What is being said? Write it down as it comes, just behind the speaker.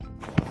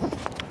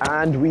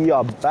And we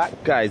are back,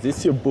 guys.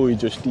 It's your boy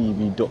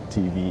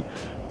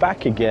JoshTV.tv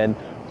back again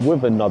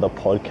with another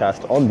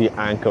podcast on the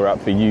Anchor app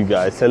for you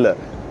guys. So look,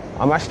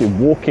 I'm actually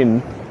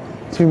walking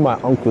to my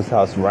uncle's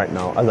house right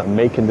now as I'm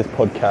making this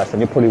podcast, and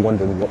you're probably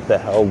wondering what the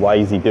hell, why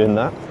is he doing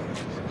that?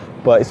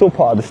 But it's all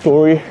part of the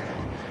story.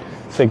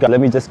 So guys,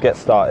 let me just get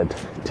started.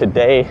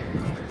 Today,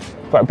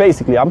 but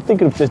basically I'm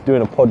thinking of just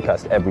doing a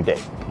podcast every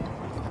day.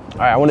 All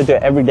right, I want to do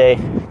it every day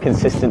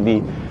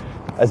consistently,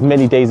 as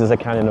many days as I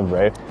can in a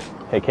row.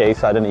 Okay,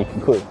 so I don't know, you can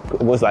call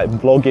it was like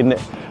vlogging,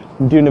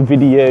 doing a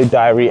video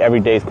diary every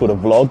day is called a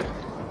vlog.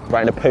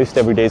 Writing a post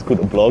every day is called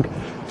a blog.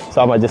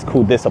 So I might just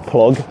call this a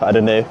plug. I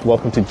don't know,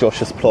 welcome to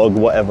Josh's plug,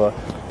 whatever.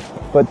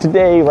 But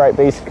today, right,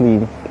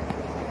 basically,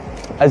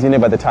 as you know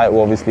by the title,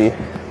 obviously,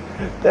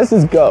 there's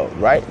this girl,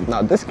 right?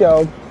 Now this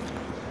girl,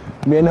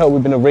 me and her,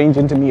 we've been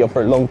arranging to meet up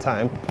for a long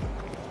time.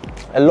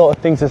 A lot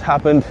of things has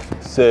happened,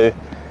 so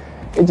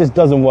it just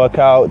doesn't work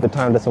out. The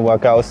time doesn't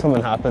work out,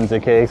 something happens,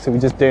 okay? So we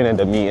just don't end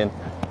up meeting.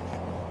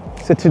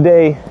 So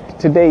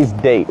today's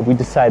date, we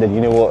decided, you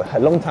know what, a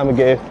long time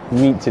ago,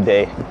 meet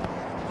today.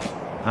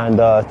 And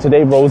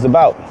today rolls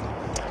about.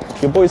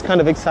 Your boy's kind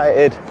of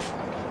excited.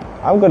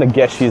 I'm gonna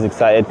guess she's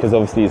excited because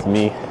obviously it's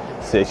me,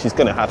 so she's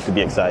gonna have to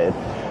be excited.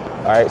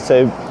 All right,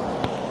 so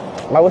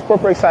I was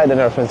proper excited and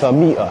everything, so I'll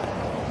meet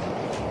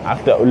her.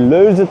 After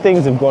loads of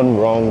things have gone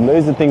wrong,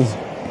 loads of things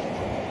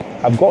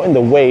have got in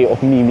the way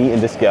of me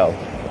meeting this girl.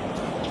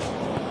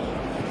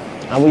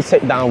 And we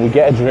sit down, we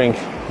get a drink,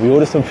 we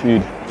order some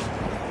food.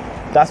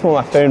 That's when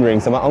my phone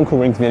rings and my uncle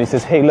rings me and he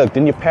says, hey look,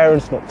 didn't your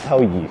parents not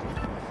tell you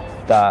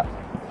that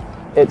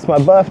it's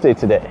my birthday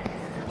today?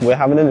 We're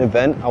having an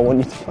event, I want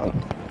you to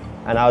come.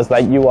 And I was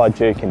like, you are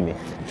joking me.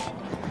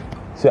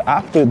 So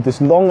after this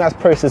long ass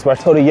process where I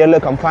told her, yeah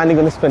look, I'm finally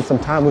gonna spend some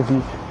time with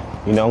you.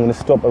 You know, I'm gonna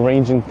stop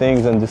arranging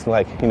things and just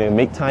like, you know,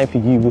 make time for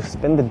you. We'll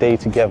spend the day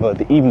together,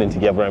 the evening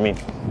together, I mean.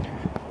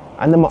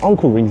 And then my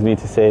uncle rings me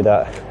to say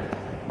that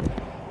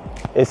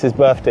it's his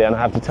birthday and I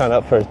have to turn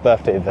up for his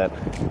birthday event.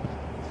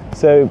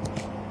 So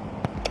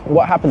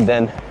what happened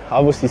then, I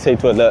obviously say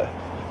to her, look,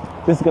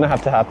 this is gonna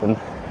have to happen.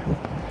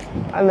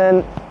 And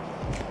then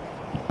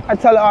I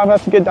tell her I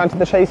have to go down to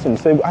the station.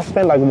 So I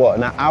spent like what,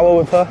 an hour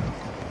with her.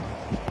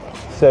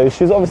 So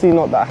she was obviously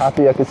not that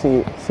happy. I could see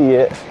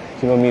it.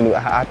 You know what I mean? Her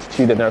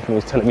attitude and everything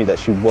was telling me that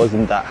she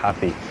wasn't that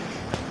happy.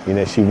 You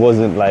know, she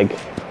wasn't like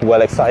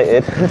well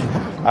excited.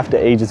 After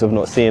ages of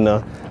not seeing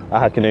her,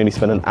 I can only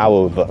spend an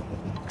hour with her.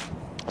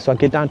 So I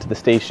get down to the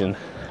station,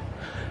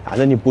 and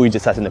then your boy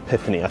just has an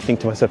epiphany. I think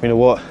to myself, you know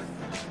what?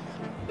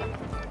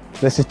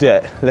 Let's just do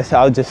it.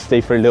 I'll just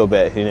stay for a little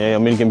bit. You know,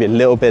 I'm only gonna be a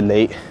little bit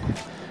late.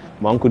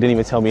 My uncle didn't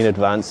even tell me in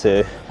advance,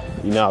 so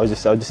you know, I'll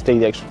just stay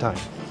the extra time.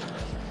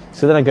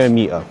 So then I go and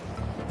meet her.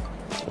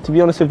 To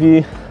be honest with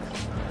you,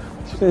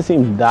 she doesn't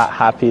seem that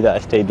happy that I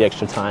stayed the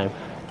extra time,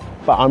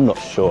 but I'm not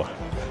sure.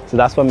 So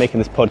that's why I'm making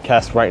this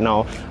podcast right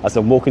now as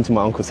I'm walking to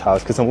my uncle's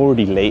house, because I'm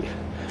already late.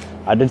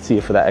 I did see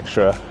her for that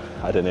extra,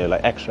 I don't know,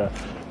 like extra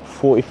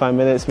 45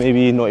 minutes,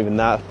 maybe, not even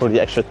that, probably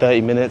extra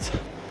 30 minutes.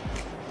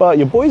 But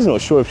your boy's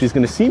not sure if she's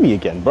gonna see me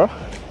again, bro.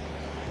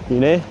 You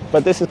know,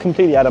 but this is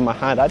completely out of my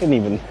hand. I didn't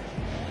even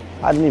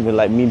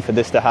like mean for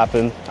this to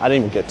happen. I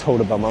didn't even get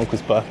told about my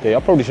uncle's birthday. I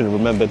probably should have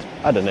remembered.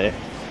 I don't know.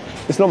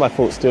 It's not my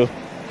fault still.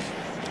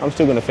 I'm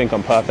still gonna think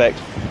I'm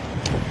perfect.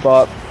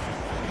 But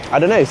I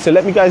don't know. So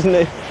let me guys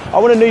know. I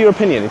wanna know your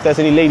opinion. If there's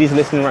any ladies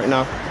listening right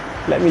now,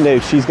 let me know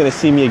if she's gonna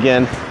see me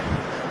again.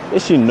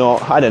 Is she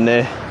not? I don't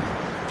know.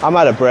 I'm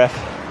out of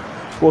breath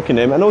walking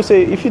home. And also,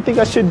 if you think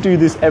I should do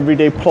this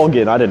everyday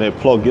plug-in, I don't know,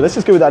 plug-in, let's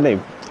just go with that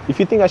name. If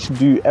you think I should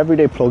do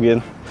everyday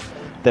plug-in,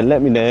 then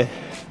let me know.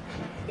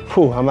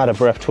 Whew, I'm out of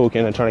breath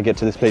talking and trying to get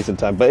to this place in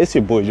time. But it's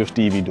your boy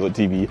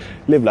JoshTV.tv.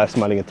 Live life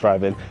smiling and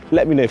thriving.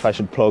 Let me know if I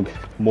should plug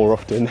more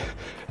often.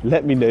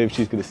 Let me know if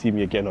she's gonna see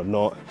me again or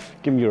not.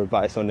 Give me your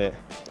advice on it.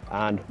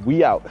 And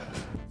we out.